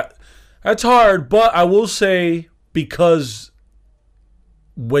 Damn, that's hard, but I will say, because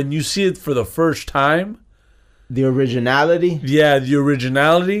when you see it for the first time, the originality. Yeah, the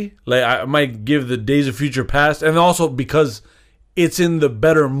originality. Like I might give the Days of Future Past, and also because it's in the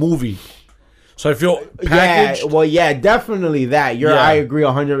better movie. So I feel packaged. Yeah, definitely that. I agree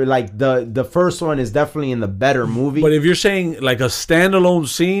 100. Like the first one is definitely in the better movie. But if you're saying like a standalone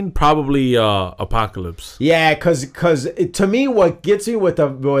scene, probably Apocalypse. Yeah, because to me, what gets me with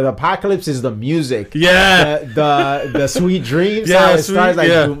Apocalypse is the music. Yeah, the Sweet Dreams. Yeah, how it starts like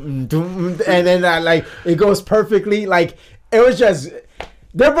doom, doom, and then like it goes perfectly. Like it was just.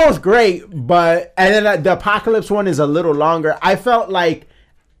 They're both great, and then the Apocalypse one is a little longer. I felt like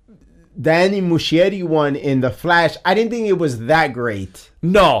the Andy Muschietti one in The Flash, I didn't think it was that great.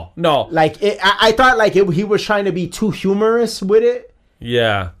 No. Like, I thought like he was trying to be too humorous with it.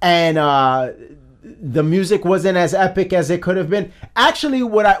 Yeah. And the music wasn't as epic as it could have been. Actually,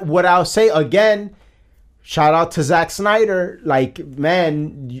 what I'll say again, shout out to Zack Snyder. Like,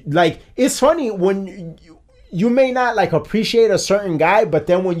 man, like, it's funny when you may not like appreciate a certain guy, but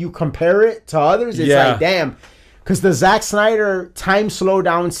then when you compare it to others, it's like, damn. Because the Zack Snyder time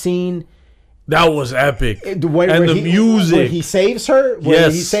slowdown scene, that was epic, where the music, where he saves her,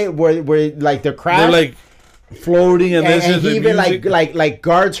 where like the crash, they're like floating, and this is he the even music. like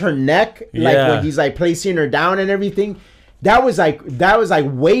guards her neck, like Yeah. when he's like placing her down and everything. That was like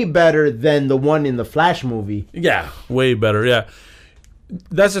way better than the one in the Flash movie. Yeah, way better. Yeah,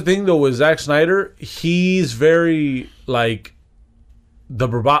 that's the thing though with Zack Snyder. He's very like the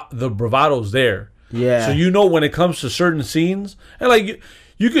bravado's there. Yeah. So you know when it comes to certain scenes, and like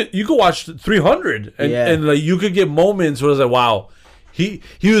you could watch 300, and like you could get moments where it's like, wow, he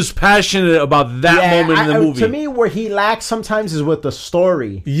was passionate about that moment in the movie. To me, where he lacks sometimes is with the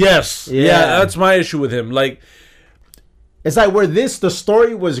story. Yes. Yeah, that's my issue with him. Like. It's like where the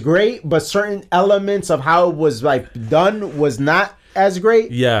story was great, but certain elements of how it was like done was not as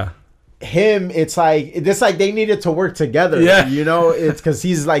great. Yeah. It's like they needed to work together. Yeah. You know, it's because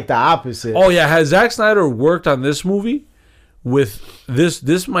he's like the opposite. Oh yeah, has Zack Snyder worked on this movie? With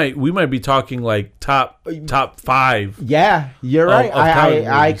we might be talking like top 5. Yeah, you're right.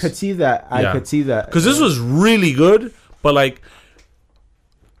 I could see that. Yeah. I could see that because this was really good, but like.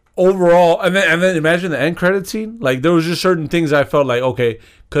 Overall, and then imagine the end credit scene. Like there was just certain things I felt like okay,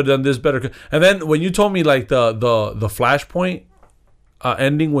 could have done this better. And then when you told me like the Flashpoint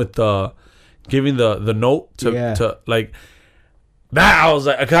ending with giving the note to like that, I was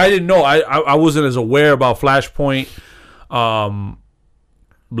like, 'cause I didn't know. I wasn't as aware about Flashpoint,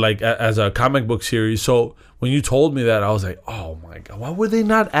 like as a comic book series. So when you told me that, I was like, oh my god, why would they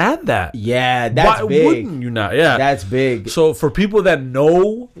not add that? Yeah, that's big. Why wouldn't you not? Yeah, that's big. So for people that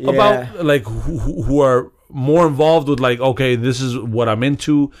know about like who are more involved with like, okay, this is what I'm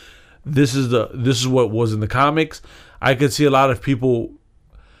into, this is what was in the comics. I could see a lot of people,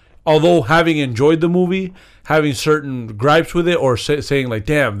 although having enjoyed the movie, having certain gripes with it or saying like,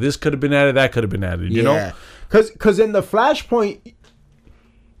 damn, this could have been added, that could have been added. You know, because in the Flashpoint.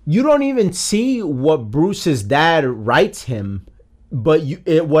 You don't even see what Bruce's dad writes him, but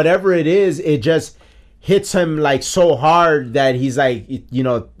whatever it is, it just hits him like so hard that he's like,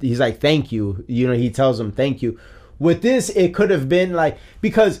 he's like, thank you. He tells him thank you. With this, it could have been like,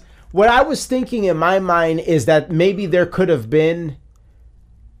 because what I was thinking in my mind is that maybe there could have been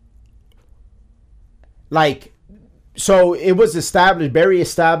like, so it was very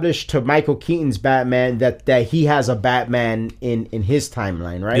established to Michael Keaton's Batman that he has a Batman in his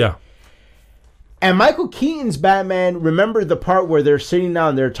timeline, right? Yeah. And Michael Keaton's Batman, remember the part where they're sitting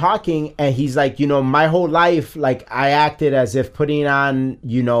down, they're talking, and he's like, my whole life, like, I acted as if putting on,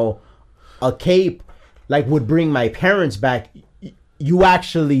 a cape, like, would bring my parents back. You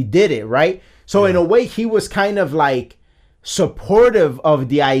actually did it, right? So in a way, he was kind of like supportive of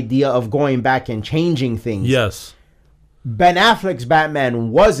the idea of going back and changing things. Yes. Ben Affleck's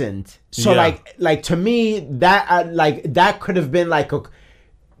Batman wasn't. So like to me that that could have been like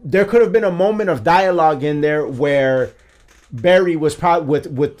there could have been a moment of dialogue in there where Barry was probably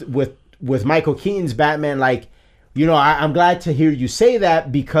with Michael Keaton's Batman like, I'm glad to hear you say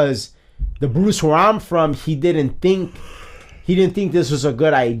that because the Bruce where I'm from, he didn't think this was a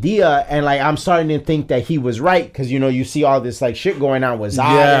good idea, and like I'm starting to think that he was right because you see all this like shit going on with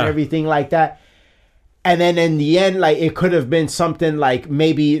Zod and everything like that. And then in the end, like it could have been something like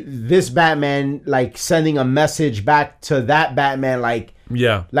maybe this Batman like sending a message back to that Batman, like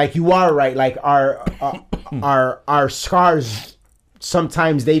like you are right, like our scars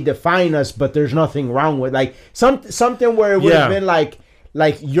sometimes they define us, but there's nothing wrong with like something where it would have been like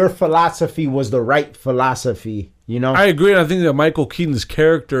your philosophy was the right philosophy, I agree, and I think that Michael Keaton's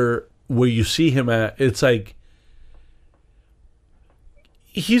character, where you see him at, it's like.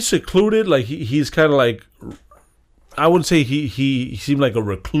 He's secluded, like he's kind of like, I wouldn't say he seemed like a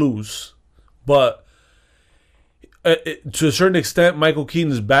recluse, but to a certain extent, Michael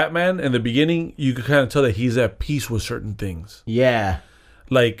Keaton's Batman in the beginning, you could kind of tell that he's at peace with certain things. Yeah,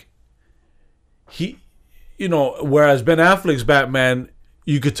 like he, whereas Ben Affleck's Batman,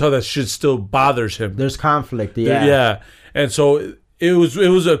 you could tell that shit still bothers him. There's conflict, yeah, and so. It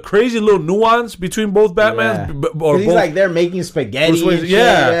was a crazy little nuance between both Batmans. Yeah. Or he's both, like they're making spaghetti.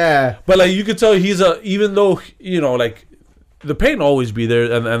 Yeah. But like you could tell even though like the pain will always be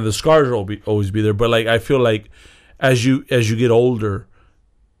there and the scars will always be there. But like I feel like as you get older,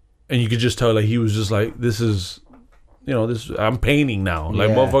 and you could just tell like he was just like this is. I'm painting now. Like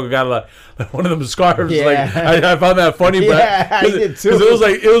motherfucker got like one of them scarves. Yeah. Like I found that funny, but I did too. Because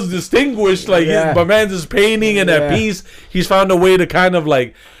it was distinguished. Like my man's just painting and at peace. He's found a way to kind of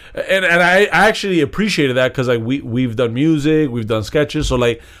like, and I actually appreciated that because like we've done music, we've done sketches, so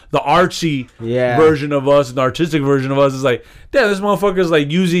like the artsy version of us and the artistic version of us is like, damn, this motherfucker's like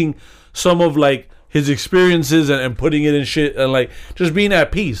using some of like his experiences and putting it in shit and like just being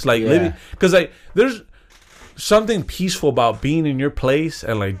at peace, like living because like there's. something peaceful about being in your place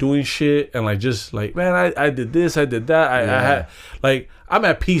and like doing shit and like just like, man, I did this, I did that. I had like, I'm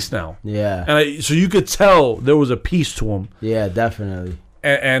at peace now. Yeah. And so you could tell there was a peace to him. Yeah, definitely.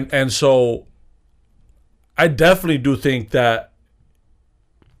 And so I definitely do think that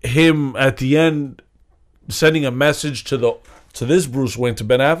him at the end sending a message to this Bruce Wayne, to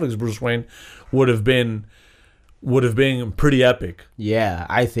Ben Affleck's Bruce Wayne, would have been pretty epic. Yeah,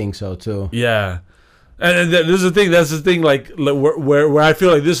 I think so too. Yeah. And this is the thing. That's the thing. Like where I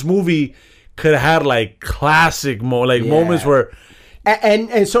feel like this movie could have had like classic moments where,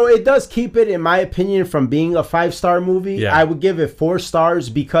 and so it does keep it, in my opinion, from being a 5-star movie. Yeah. I would give it 4 stars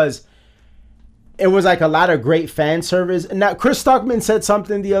because it was like a lot of great fan service. Now, Chris Stuckman said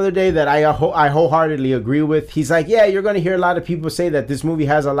something the other day that I wholeheartedly agree with. He's like, yeah, you're going to hear a lot of people say that this movie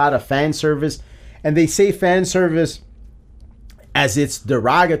has a lot of fan service, and they say fan service as it's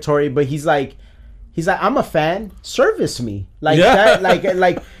derogatory, but he's like, I'm a fan. Service me like that,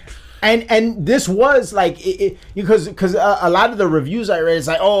 like, and this was like because a lot of the reviews I read is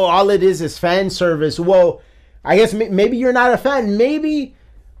like, oh, all it is fan service. Well, I guess maybe you're not a fan. Maybe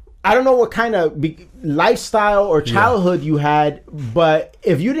I don't know what kind of lifestyle or childhood you had, but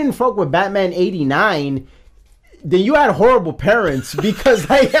if you didn't fuck with Batman '89, then you had horrible parents because,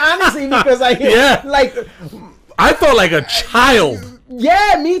 like, honestly, because like, like I felt like a child.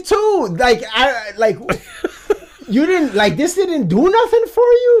 Yeah, me too. Like you didn't like this didn't do nothing for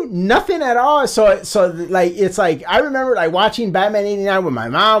you, nothing at all. So like it's like I remember like watching Batman '89 with my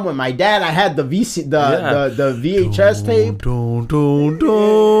mom, with my dad. I had the VHS tape.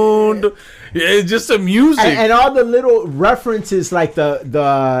 It's just the music and all the little references, like the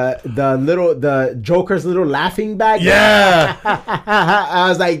Joker's little laughing bag. Yeah, I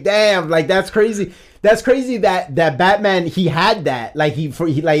was like, damn, like that's crazy. That's crazy that Batman, he had that, like he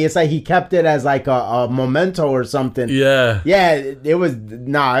like it's like he kept it as like a memento or something. Yeah, that was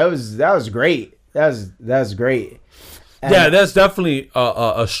great. That was great. And yeah, that's definitely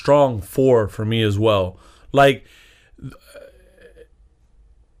a strong 4 for me as well. Like,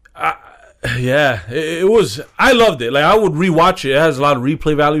 it was. I loved it. Like I would rewatch it. It has a lot of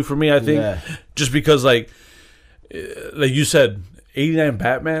replay value for me. I think just because like you said, '89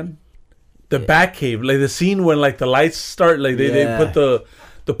 Batman. The Batcave, like the scene when like the lights start, like they put the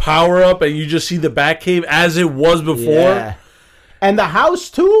power up and you just see the Batcave as it was before. Yeah. And the house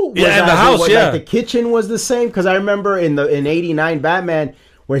too. And the house, like the kitchen was the same, because I remember in '89 Batman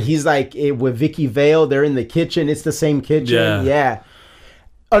where he's like with Vicky Vale, they're in the kitchen. It's the same kitchen. Yeah.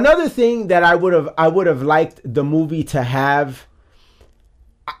 Another thing that I would have liked the movie to have.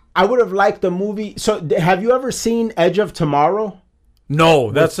 I would have liked the movie. So have you ever seen Edge of Tomorrow?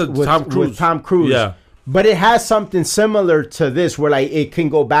 No, that's Tom Cruise. With Tom Cruise. Yeah. But it has something similar to this where like it can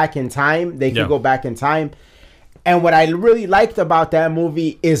go back in time. They can go back in time. And what I really liked about that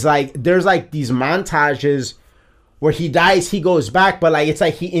movie is like there's like these montages where he dies, he goes back, but like it's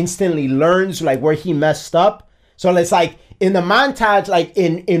like he instantly learns like where he messed up. So it's like in the montage, like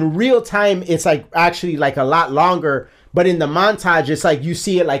in real time, it's like actually like a lot longer. But in the montage, it's like you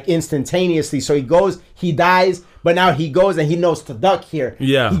see it like instantaneously. So he goes, he dies, but now he goes and he knows to duck here.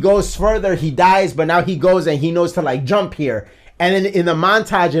 Yeah. He goes further, he dies, but now he goes and he knows to like jump here. And then in the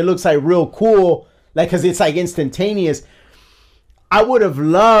montage, it looks like real cool, like because it's like instantaneous. I would have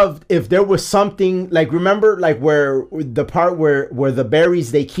loved if there was something like, remember like where the part where the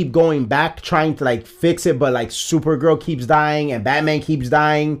berries, they keep going back trying to like fix it, but like Supergirl keeps dying and Batman keeps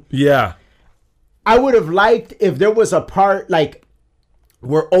dying. Yeah. I would have liked if there was a part like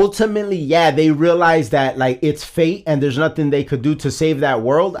where ultimately, they realize that like it's fate and there's nothing they could do to save that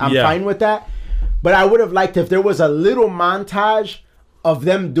world. I'm fine with that. But I would have liked if there was a little montage of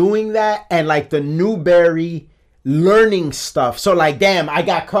them doing that and like the Newberry learning stuff. So like, damn, I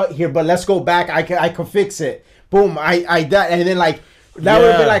got cut here, but let's go back. I can fix it. Boom. I that, and then like that would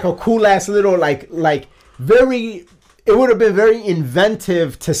have been like a cool ass little like very. It would have been very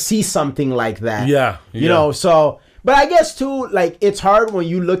inventive to see something like that. Yeah. You know, so, but I guess too, like, it's hard when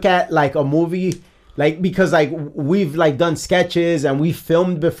you look at like a movie, like, because like we've like done sketches and we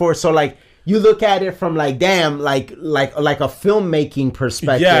filmed before. So like you look at it from like, damn, like a filmmaking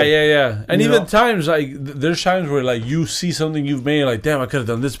perspective. Yeah. And even times like there's times where like you see something you've made, like, damn, I could have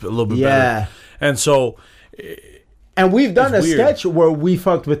done this a little bit better. And so. And we've done a sketch where we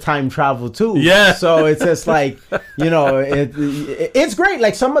fucked with time travel too. Yeah. So it's just like, you know, it's great.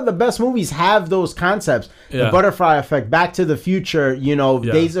 Like some of the best movies have those concepts. The Butterfly Effect, Back to the Future, you know,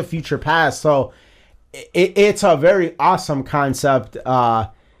 Days of Future Past. So it's a very awesome concept. And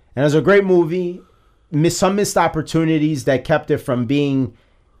it's a great movie. Some missed opportunities that kept it from being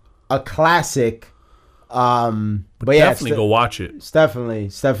a classic. But yeah, definitely go watch it. It's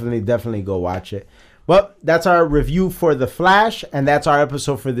definitely go watch it. Well, that's our review for The Flash, and that's our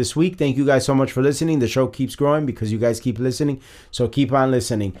episode for this week. Thank you guys so much for listening. The show keeps growing because you guys keep listening, so keep on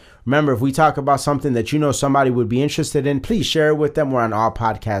listening. Remember, if we talk about something that you know somebody would be interested in, please share it with them. We're on all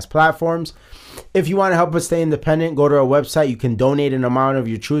podcast platforms. If you want to help us stay independent, go to our website. You can donate an amount of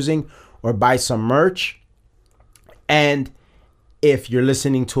your choosing or buy some merch. And if you're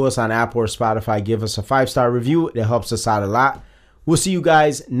listening to us on Apple or Spotify, give us a 5-star review. It helps us out a lot. We'll see you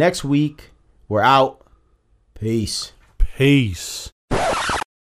guys next week. We're out. Peace. Peace.